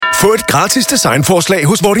Få et gratis designforslag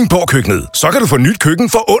hos Vordingborg Køkkenet. Så kan du få nyt køkken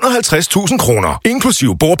for under 50.000 kroner.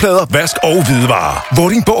 Inklusive bordplader, vask og hvidevarer.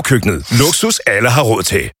 Vordingborg Køkkenet. Luksus alle har råd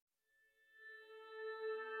til.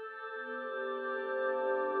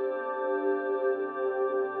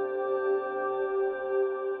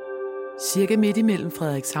 Cirka midt imellem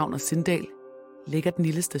Frederikshavn og Sindal ligger den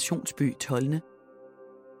lille stationsby Tolne.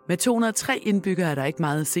 Med 203 indbyggere er der ikke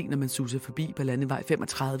meget at se, når man suser forbi på landevej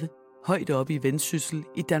 35, højt oppe i Vendsyssel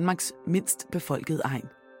i Danmarks mindst befolkede egn.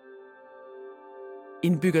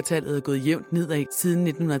 Indbyggertallet er gået jævnt nedad siden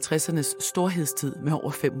 1960'ernes storhedstid med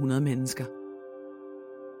over 500 mennesker.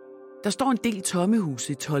 Der står en del tomme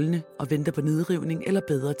huse i Tolne og venter på nedrivning eller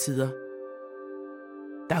bedre tider.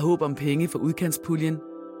 Der er håb om penge for udkantspuljen,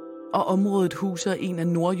 og området huser en af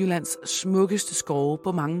Nordjyllands smukkeste skove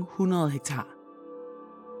på mange 100 hektar.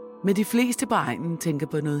 Men de fleste på egnen tænker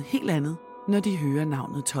på noget helt andet, når de hører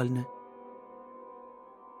navnet Tolne.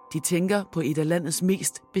 De tænker på et af landets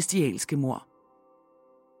mest bestialske mord.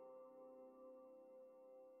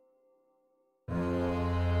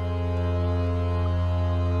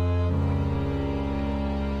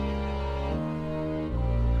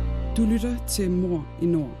 Du lytter til Mord i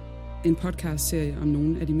Nord, en podcastserie om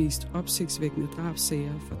nogle af de mest opsigtsvækkende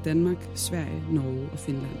drabssager fra Danmark, Sverige, Norge og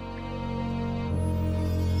Finland.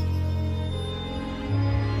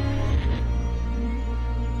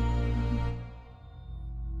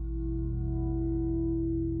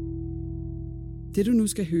 Det du nu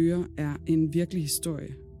skal høre er en virkelig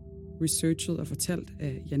historie, researchet og fortalt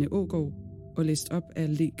af Janne Aagaard og læst op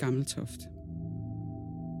af Le Gammeltoft.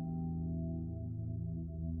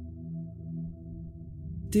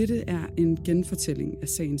 Dette er en genfortælling af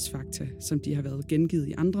sagens fakta, som de har været gengivet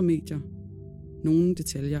i andre medier. Nogle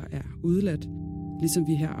detaljer er udeladt, ligesom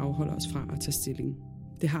vi her afholder os fra at tage stilling.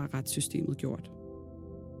 Det har retssystemet gjort.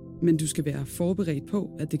 Men du skal være forberedt på,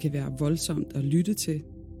 at det kan være voldsomt at lytte til.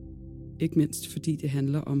 Ikke mindst fordi det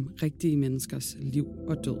handler om rigtige menneskers liv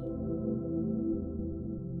og død.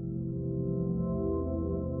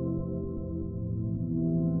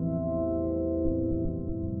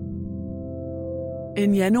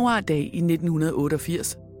 En januardag i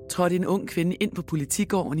 1988 trådte en ung kvinde ind på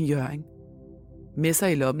politigården i Hjørring. Med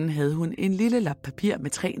sig i lommen havde hun en lille lap papir med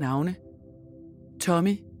 3 navne.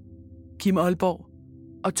 Tommy, Kim Aalborg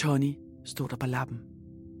og Tony stod der på lappen.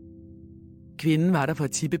 Kvinden var der for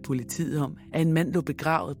at tippe politiet om, at en mand lå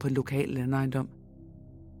begravet på en lokal landejendom.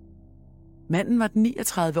 Manden var den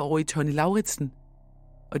 39-årige Tony Lauritsen,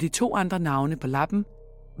 og de 2 andre navne på lappen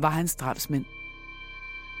var hans drabsmænd.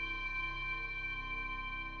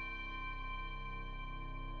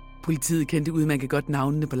 Politiet kendte udmærket godt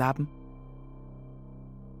navnene på lappen.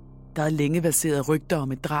 Der havde længe verseret rygter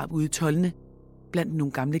om et drab ude i Tolne, blandt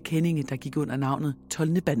nogle gamle kendinge, der gik under navnet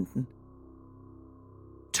Tolne-banden.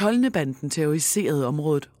 Tolne-banden terroriserede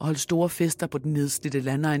området og holdt store fester på den nedslidte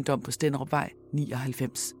landejendom på Stenderupvej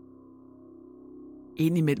 99.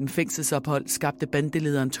 Indimellem fængselsophold skabte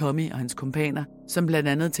bandelederen Tommy og hans kumpaner, som blandt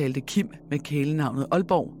andet talte Kim med kælenavnet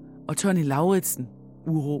Aalborg, og Tony Lauritsen,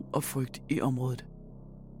 uro og frygt i området.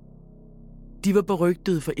 De var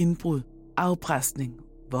berygtede for indbrud, afpresning,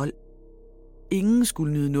 vold. Ingen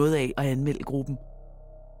skulle nyde noget af at anmelde gruppen.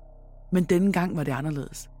 Men denne gang var det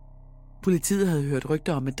anderledes. Politiet havde hørt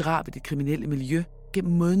rygter om et drab i det kriminelle miljø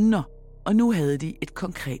gennem måneder, og nu havde de et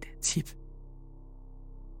konkret tip.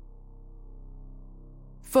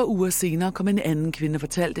 Få uger senere kom en anden kvinde og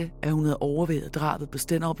fortalte, at hun havde overværet drabet på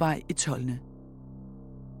Stenderupvej i Tolne.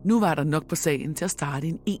 Nu var der nok på sagen til at starte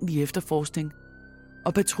en egentlig efterforskning,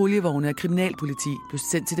 og patruljevogne og kriminalpoliti blev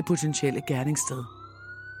sendt til det potentielle gerningssted.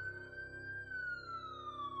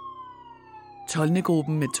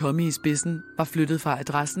 Tolne-gruppen med Tommy i spidsen var flyttet fra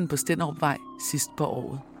adressen på Stenderupvej sidst på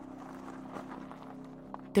året.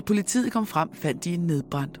 Da politiet kom frem, fandt de en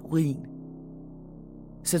nedbrændt ruin.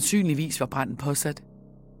 Sandsynligvis var branden påsat.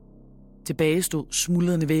 Tilbage stod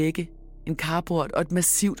smuldrende vægge, en carport og et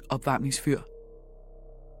massivt opvarmningsfyr.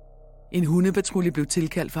 En hundepatrulje blev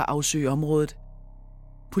tilkaldt for at afsøge området.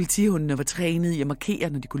 Politihundene var trænet i at markere,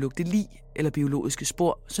 når de kunne lugte lig eller biologiske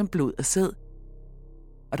spor som blod og sæd.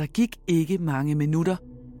 Og der gik ikke mange minutter,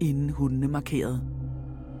 inden hundene markerede.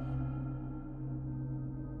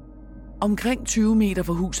 Omkring 20 meter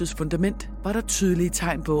fra husets fundament var der tydelige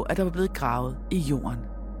tegn på, at der var blevet gravet i jorden.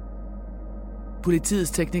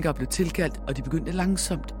 Politiets teknikere blev tilkaldt, og de begyndte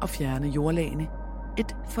langsomt at fjerne jordlagene,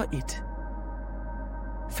 et for et.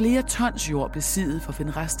 Flere tons jord blev sidet for at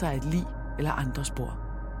finde rester af et lig eller andre spor.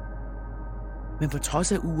 Men på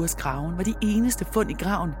trods af ugers graven var de eneste fund i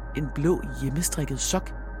graven en blå hjemmestrikket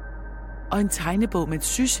sok og en tegnebog med et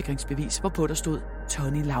sygesikringsbevis, hvorpå der stod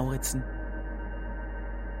Tony Lauritsen.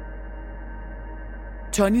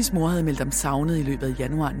 Tonys mor havde meldt ham savnet i løbet af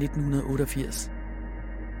januar 1988.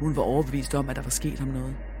 Hun var overbevist om, at der var sket ham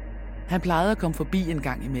noget. Han plejede at komme forbi en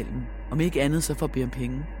gang imellem, om ikke andet så for at bede om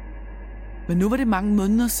penge. Men nu var det mange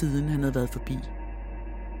måneder siden, han havde været forbi.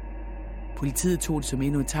 Politiet tog det som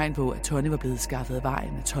endnu et tegn på, at Tony var blevet skaffet af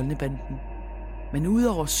vejen af Tolne-banden. Men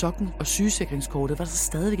udover sokken og sygesikringskortet var der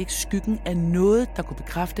stadig ikke skyggen af noget, der kunne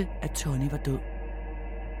bekræfte, at Tony var død.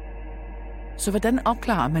 Så hvordan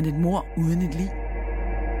opklarer man et mord uden et lig?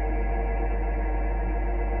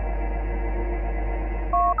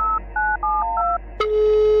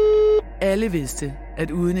 Alle vidste,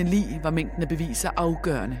 at uden en lig var mængden af beviser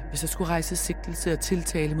afgørende, hvis der skulle rejse sigtelse og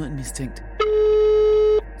tiltale mod en mistænkt.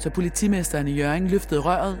 Så politimesteren i Hjørring løftede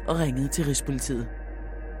røret og ringede til Rigspolitiet.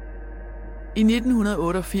 I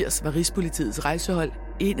 1988 var Rigspolitiets rejsehold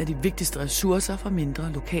en af de vigtigste ressourcer for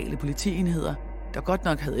mindre lokale politienheder, der godt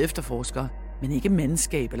nok havde efterforskere, men ikke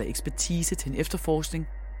mandskab eller ekspertise til en efterforskning,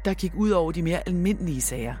 der gik ud over de mere almindelige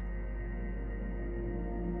sager.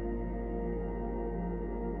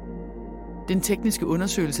 Den tekniske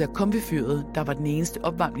undersøgelse af kombifyret, der var den eneste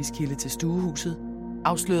opvarmningskilde til stuehuset,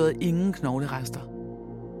 afslørede ingen knoglerester.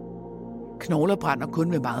 Knogler brænder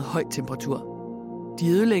kun ved meget høj temperatur. De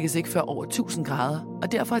ødelægges ikke før over 1000 grader,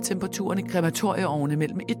 og derfor er temperaturen i krematorieovne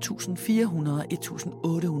mellem 1400 og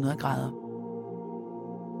 1800 grader.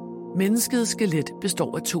 Menneskets skelet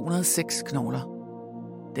består af 206 knogler.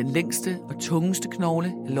 Den længste og tungeste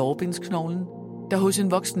knogle er lårbensknoglen, der hos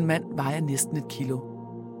en voksen mand vejer næsten 1 kilo.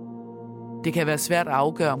 Det kan være svært at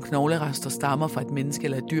afgøre, om knoglerester stammer fra et menneske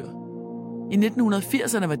eller et dyr. I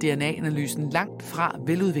 1980'erne var DNA-analysen langt fra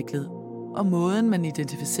veludviklet, og måden, man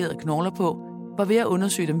identificerede knogler på, var ved at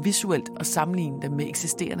undersøge dem visuelt og sammenligne dem med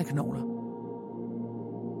eksisterende knogler.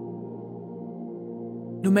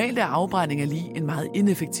 Normalt er afbrænding af lig en meget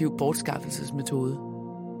ineffektiv bortskaffelsesmetode.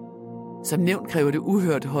 Som nævnt kræver det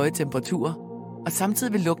uhørt høje temperaturer, og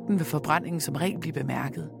samtidig vil lugten ved forbrændingen som regel blive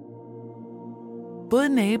bemærket.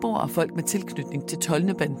 Både naboer og folk med tilknytning til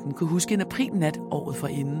Tolne-banden kunne huske en aprilnat året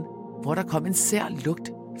forinden, hvor der kom en sær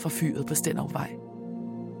lugt fra fyret på Stendervej.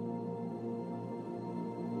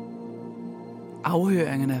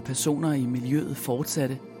 Afhøringerne af personer i miljøet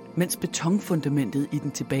fortsatte, mens betonfundamentet i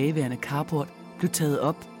den tilbageværende carport blev taget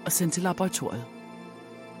op og sendt til laboratoriet.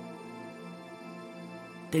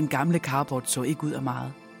 Den gamle carport så ikke ud af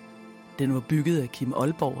meget. Den var bygget af Kim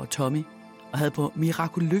Aalborg og Tommy, og havde på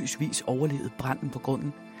mirakuløs vis overlevet branden på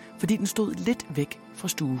grunden, fordi den stod lidt væk fra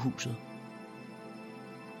stuehuset.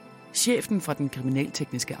 Chefen fra den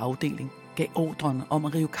kriminaltekniske afdeling gav ordren om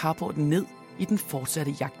at rive carporten ned i den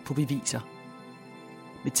fortsatte jagt på beviser.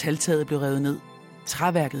 Metaltaget blev revet ned,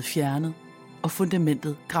 træværket fjernet og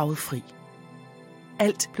fundamentet gravet fri.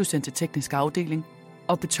 Alt blev sendt til teknisk afdeling,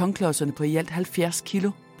 og betonklodserne på i alt 70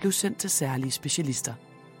 kilo blev sendt til særlige specialister.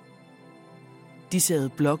 De savede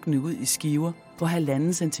blokkene ud i skiver på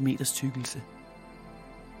 1,5 centimeters tykkelse.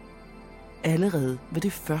 Allerede ved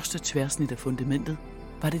det første tværsnit af fundamentet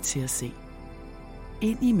var det til at se.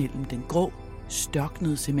 Ind imellem den grå,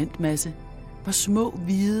 størknede cementmasse var små,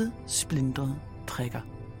 hvide, splindrede prikker.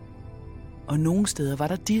 Og nogle steder var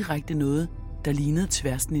der direkte noget, der lignede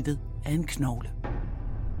tværsnittet af en knogle.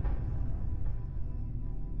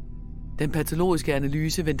 Den patologiske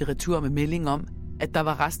analyse vendte retur med melding om, at der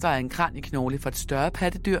var rester af en kranieknogle fra et større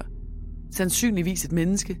pattedyr, sandsynligvis et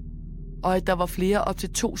menneske, og at der var flere op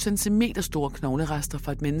til 2 cm store knoglerester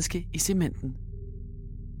fra et menneske i cementen.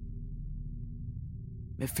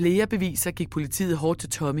 Med flere beviser gik politiet hårdt til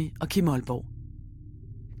Tommy og Kim Aalborg.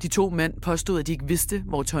 De 2 mænd påstod, at de ikke vidste,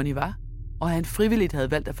 hvor Tony var, og at han frivilligt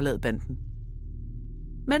havde valgt at forlade banden.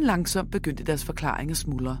 Men langsomt begyndte deres forklaring at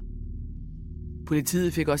smuldre.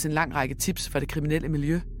 Politiet fik også en lang række tips fra det kriminelle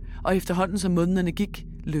miljø, og efterhånden som månederne gik,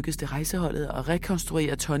 lykkedes det rejseholdet at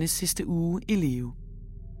rekonstruere Tonys sidste uge i live.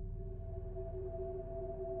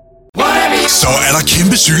 Så er der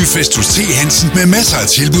kæmpe cykelfest hos T. Hansen med masser af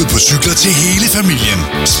tilbud på cykler til hele familien.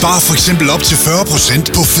 Spar for eksempel op til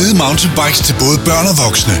 40% på fede mountainbikes til både børn og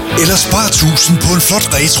voksne. Eller spar 1000 på en flot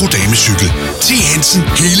retro damecykel. T. Hansen,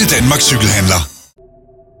 hele Danmarks cykelhandler.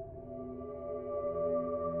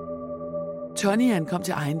 Tony ankom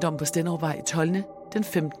til ejendom på Stendervej i Tolne den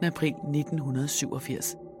 15. april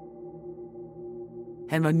 1987.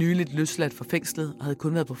 Han var nyligt løsladt fra fængslet og havde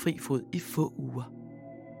kun været på fri fod i få uger.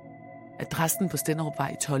 Adressen på Stendervej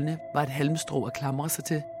i Tolne var et halmstrå at klamre sig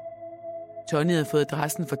til. Tony havde fået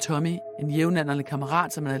adressen fra Tommy, en jævnaldrende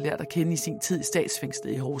kammerat, som han havde lært at kende i sin tid i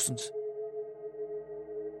statsfængslet i Horsens.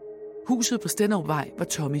 Huset på Stendervej var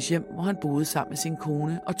Tommys hjem, hvor han boede sammen med sin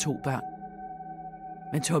kone og 2 børn.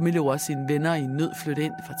 Men Tommy lod også sine venner i nød flytte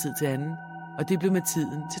ind fra tid til anden, og det blev med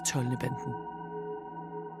tiden til Tolne-banden.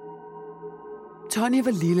 Tony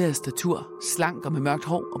var lille af statur, slank og med mørkt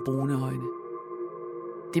hår og brune øjne.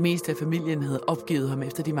 Det meste af familien havde opgivet ham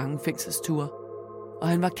efter de mange fængselsture, og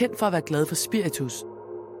han var kendt for at være glad for spiritus.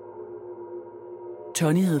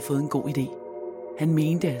 Tony havde fået en god idé. Han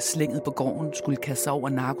mente, at slænget på gården skulle kaste sig over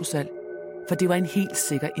narkosalg, for det var en helt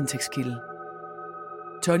sikker indtægtskilde.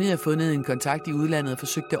 Tony havde fundet en kontakt i udlandet og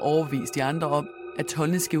forsøgte at overbevise de andre om, at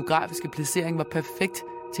Tolnes geografiske placering var perfekt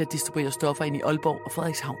til at distribuere stoffer ind i Aalborg og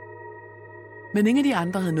Frederikshavn. Men ingen af de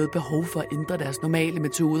andre havde noget behov for at ændre deres normale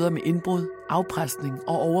metoder med indbrud, afpresning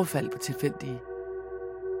og overfald på tilfældige.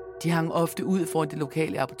 De hang ofte ud foran det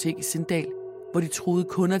lokale apotek i Sindal, hvor de troede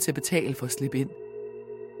kunder til at betale for at slippe ind.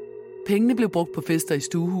 Pengene blev brugt på fester i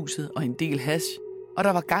stuehuset og en del hash, og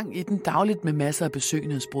der var gang i den dagligt med masser af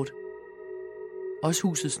besøgende og sprut. Også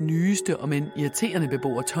husets nyeste og men irriterende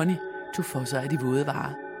beboer Tony tog for sig af de våde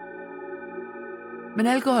varer. Men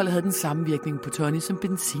alkohol havde den samme virkning på Tony som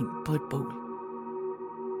benzin på et bål.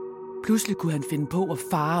 Pludselig kunne han finde på at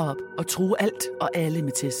fare op og true alt og alle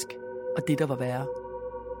med tæsk, og det der var værre.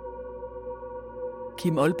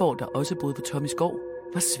 Kim Aalborg, der også boede på Tommys gård,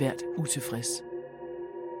 var svært utilfreds.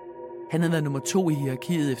 Han havde været nummer 2 i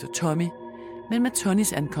hierarkiet efter Tommy, men med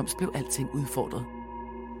Tonys ankomst blev alting udfordret.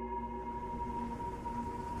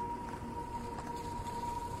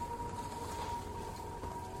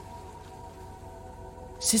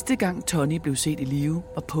 Sidste gang Tony blev set i live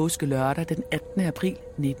var påske lørdag den 18. april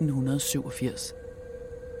 1987.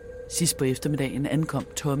 Sidst på eftermiddagen ankom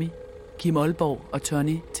Tommy, Kim Aalborg og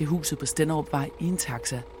Tony til huset på Stenderupvej i en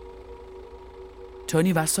taxa.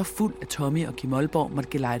 Tony var så fuld, at Tommy og Kim Aalborg måtte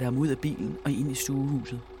gelejde ham ud af bilen og ind i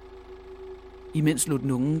stuehuset. Imens lod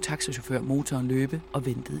den unge taxachauffør motoren løbe og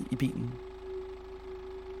ventede i bilen.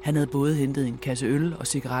 Han havde både hentet en kasse øl og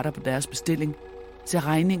cigaretter på deres bestilling, så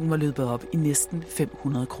regningen var løbet op i næsten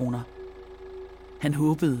 500 kroner. Han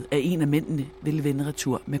håbede, at en af mændene ville vende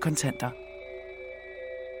retur med kontanter.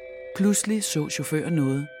 Pludselig så chaufføren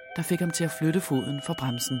noget, der fik ham til at flytte foden fra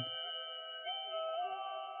bremsen.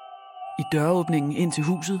 I døråbningen ind til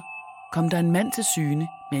huset kom der en mand til syne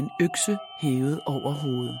med en økse hævet over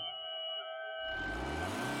hovedet.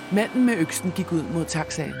 Manden med øksen gik ud mod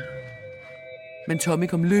taxaen. Men Tommy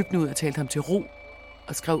kom løbende ud og talte ham til ro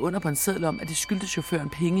og skrev under på en seddel om, at de skyldte chaufføren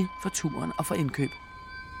penge for turen og for indkøb.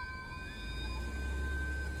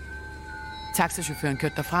 Taxachaufføren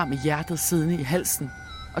kørte derfra med hjertet siddende i halsen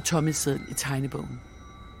og Tommys seddel i tegnebogen.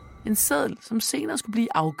 En seddel, som senere skulle blive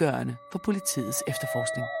afgørende for politiets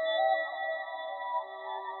efterforskning.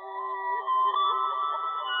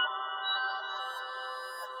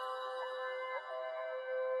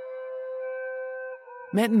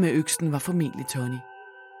 Manden med øksen var formentlig Tony.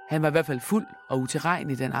 Han var i hvert fald fuld og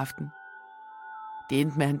utilregnelig den aften. Det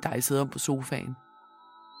endte med, at han dejsede om på sofaen.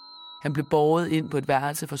 Han blev båret ind på et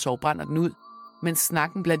værelse for at sove brænderten ud, mens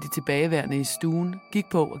snakken blandt de tilbageværende i stuen gik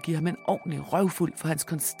på at give ham en ordentlig røvfuld for hans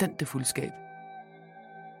konstante fuldskab.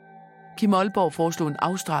 Kim Aalborg foreslog en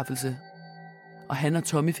afstraffelse, og han og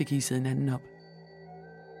Tommy fik hisset hinanden op.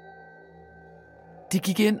 De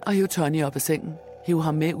gik ind og hævde Tony op af sengen, hævde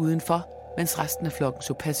ham med udenfor, mens resten af flokken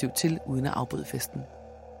så passivt til uden at afbryde festen.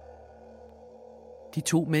 De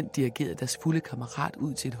 2 mænd dirigerede deres fulde kammerat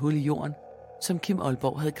ud til et hul i jorden, som Kim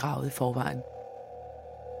Aalborg havde gravet i forvejen.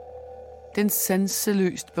 Den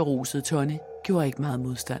sanseløst berusede Tony gjorde ikke meget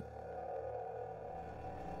modstand.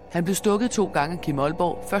 Han blev stukket 2 gange af Kim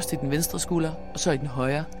Aalborg, først i den venstre skulder og så i den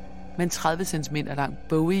højre, med en 30 cm lang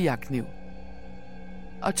Bowie-jagtkniv.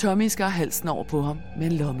 Og Tommy skar halsen over på ham med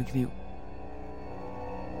en lommekniv.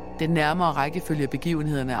 Den nærmere rækkefølge af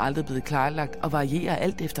begivenhederne er aldrig blevet klarlagt og varierer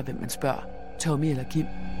alt efter, hvem man spørger, Tommy eller Kim.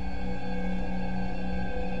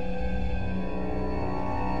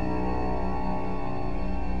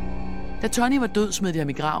 Da Tony var død, smed de ham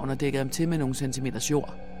i graven og dækkede ham til med nogle centimeters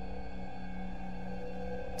jord.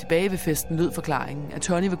 Tilbage ved festen lød forklaringen, at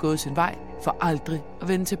Tony var gået sin vej for aldrig at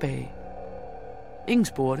vende tilbage. Ingen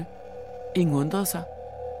spurgte, ingen undrede sig,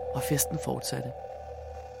 og festen fortsatte.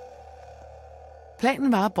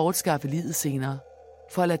 Planen var at bortskaffe liget senere,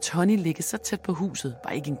 for at lade Tony ligge så tæt på huset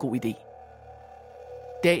var ikke en god idé.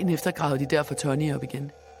 Dagen efter gravede de derfor Tony op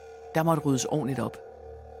igen. Der måtte ryddes ordentligt op.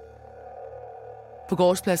 På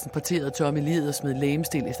gårdspladsen parterede Tommy liget og smed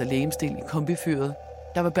legemsdel efter legemsdel i kombifyret,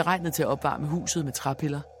 der var beregnet til at opvarme huset med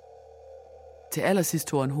træpiller. Til allersidst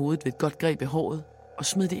tog han hovedet ved et godt greb i håret og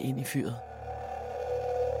smed det ind i fyret.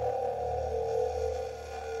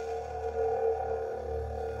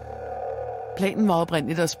 Planen var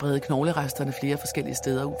oprindeligt at sprede knogleresterne flere forskellige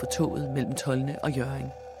steder ud for toget mellem Tolne og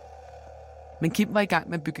Hjørring. Men Kim var i gang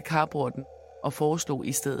med at bygge carporten og foreslog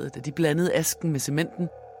i stedet, at de blandede asken med cementen,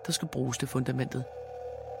 der skulle bruges til fundamentet.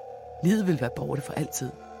 Liget ville være borte for altid.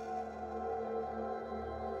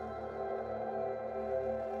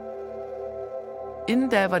 Inden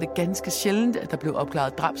da var det ganske sjældent, at der blev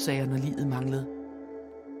opklaret drabssager, når liget manglede.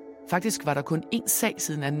 Faktisk var der kun én sag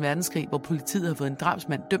siden 2. verdenskrig, hvor politiet havde fået en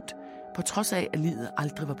drabsmand dømt, på trods af, at liget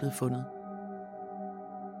aldrig var blevet fundet.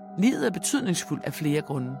 Liget er betydningsfuldt af flere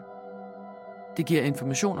grunde. Det giver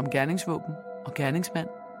information om gerningsvåben og gerningsmand,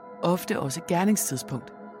 og ofte også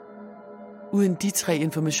gerningstidspunkt. Uden de 3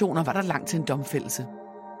 informationer var der langt til en domfældelse.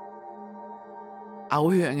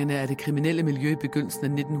 Afhøringerne af det kriminelle miljø i begyndelsen af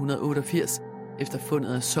 1988, efter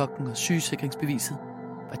fundet af sokken og sygesikringsbeviset,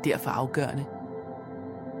 var derfor afgørende.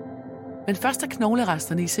 Men først da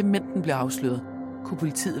knogleresterne i cementen blev afsløret, kunne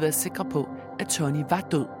politiet være sikre på, at Tony var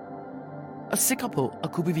død, og sikre på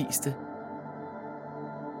at kunne bevise det.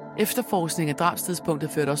 Efterforskning af drabstidspunktet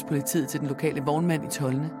førte også politiet til den lokale vognmand i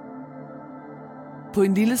Tolne. På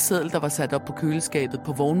en lille seddel, der var sat op på køleskabet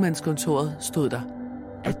på vognmandskontoret, stod der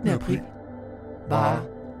 18. april, varer,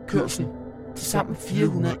 kørsel, til sammen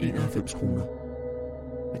 491 kroner.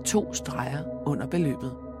 Med 2 streger under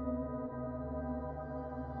beløbet.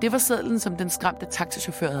 Det var sedlen, som den skræmte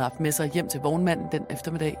taxichauffør havde haft med sig hjem til vognmanden den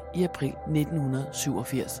eftermiddag i april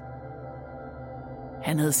 1987.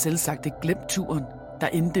 Han havde selvsagt ikke glemt turen, der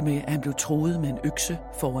endte med, at han blev truet med en økse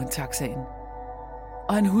foran taxaen.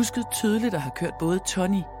 Og han huskede tydeligt at have kørt både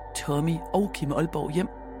Tony, Tommy og Kim Aalborg hjem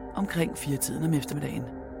omkring 4-tiden om eftermiddagen.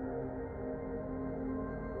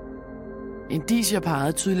 Indicier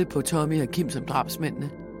pegede tydeligt på Tommy og Kim som drabsmændene.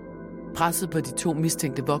 Presset på de 2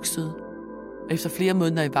 mistænkte voksede. Efter flere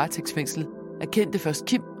måneder i varetægtsfængsel erkendte først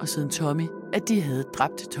Kim og siden Tommy, at de havde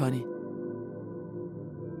dræbt Tony.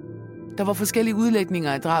 Der var forskellige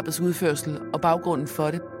udlægninger af drabets udførsel og baggrunden for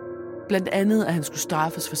det. Blandt andet, at han skulle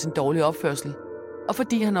straffes for sin dårlige opførsel, og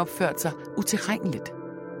fordi han opførte sig utilregneligt.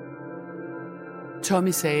 Tommy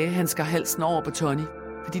sagde, at han skar halsen over på Tony,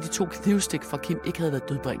 fordi de 2 knivstik fra Kim ikke havde været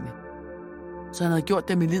dødbringende. Så han havde gjort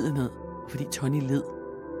dem i lidenhed, fordi Tony led.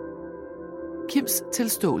 Kims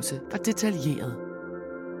tilståelse var detaljeret.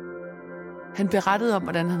 Han berettede om,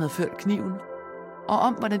 hvordan han havde ført kniven, og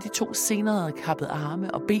om, hvordan de 2 senere havde kappet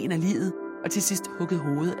arme og ben af liget, og til sidst hugget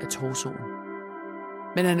hovedet af torsoen.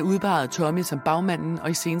 Men han udpegede Tommy som bagmanden og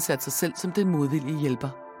iscenesatte sig selv som den modvillige hjælper.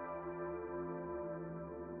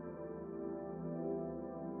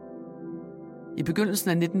 I begyndelsen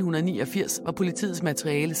af 1989 var politiets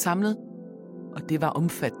materiale samlet, og det var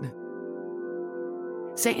omfattende.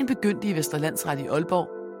 Sagen begyndte i Vestre i Aalborg,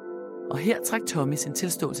 og her trak Tommy sin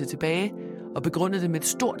tilståelse tilbage og begrundede det med et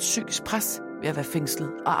stort psykisk pres ved at være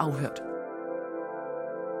fængslet og afhørt.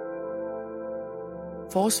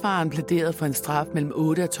 Forsvareren plæderede for en straf mellem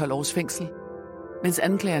 8 og 12 års fængsel, mens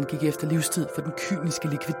anklageren gik efter livstid for den kyniske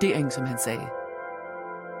likvidering, som han sagde.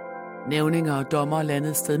 Nævninger og dommere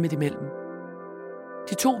landede et sted midt imellem.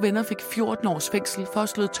 De 2 venner fik 14 års fængsel for at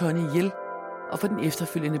slå Tony ihjel og for den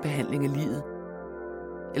efterfølgende behandling af liget.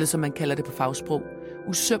 Eller som man kalder det på fagsprog,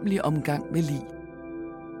 usømmelig omgang med lig.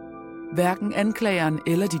 Hverken anklageren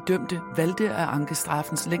eller de dømte valgte at anke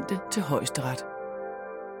straffens længde til højesteret.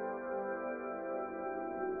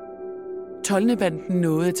 Tolne-banden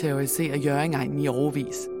nåede at terrorisere Hjørring-egnen i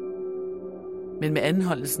årevis. Men med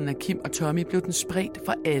anholdelsen af Kim og Tommy blev den spredt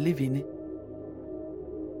for alle vinde.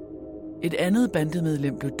 Et andet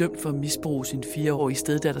bandemedlem blev dømt for at misbruge sin 4-årige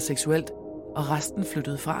steddatter seksuelt, og resten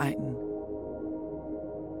flyttede fra egnen.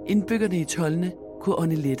 Indbyggerne i Tolne kunne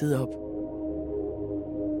ånde lettet op.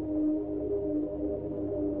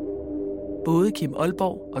 Både Kim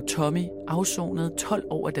Aalborg og Tommy afsonede 12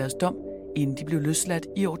 år af deres dom, inden de blev løsladt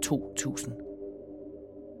i år 2000.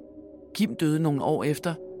 Kim døde nogle år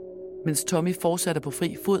efter, mens Tommy fortsatte på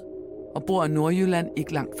fri fod og bor i Nordjylland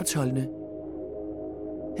ikke langt fra Tolne.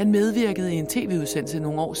 Han medvirkede i en tv-udsendelse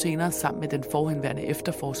nogle år senere sammen med den forhenværende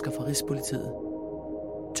efterforsker fra Rigspolitiet.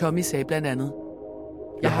 Tommy sagde blandt andet: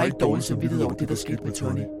 "Jeg har ikke dårlig samvittighed over det, der skete med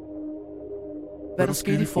Tony. Hvad der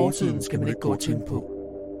skete i fortiden, skal man ikke gå og tænke på.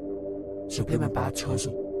 Så bliver man bare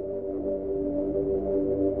tosset."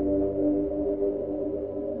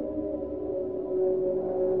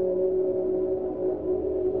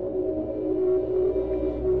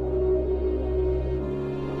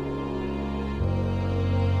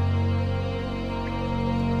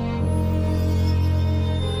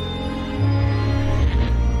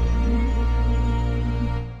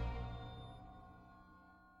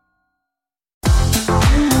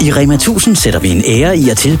 I Rema 1000 sætter vi en ære i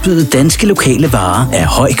at tilbyde danske lokale varer af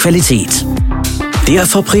høj kvalitet.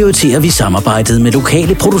 Derfor prioriterer vi samarbejdet med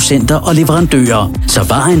lokale producenter og leverandører, så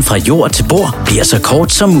vejen fra jord til bord bliver så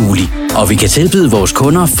kort som muligt. Og vi kan tilbyde vores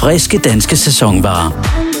kunder friske danske sæsonvarer.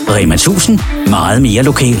 Rema 1000. Meget mere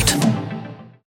lokalt.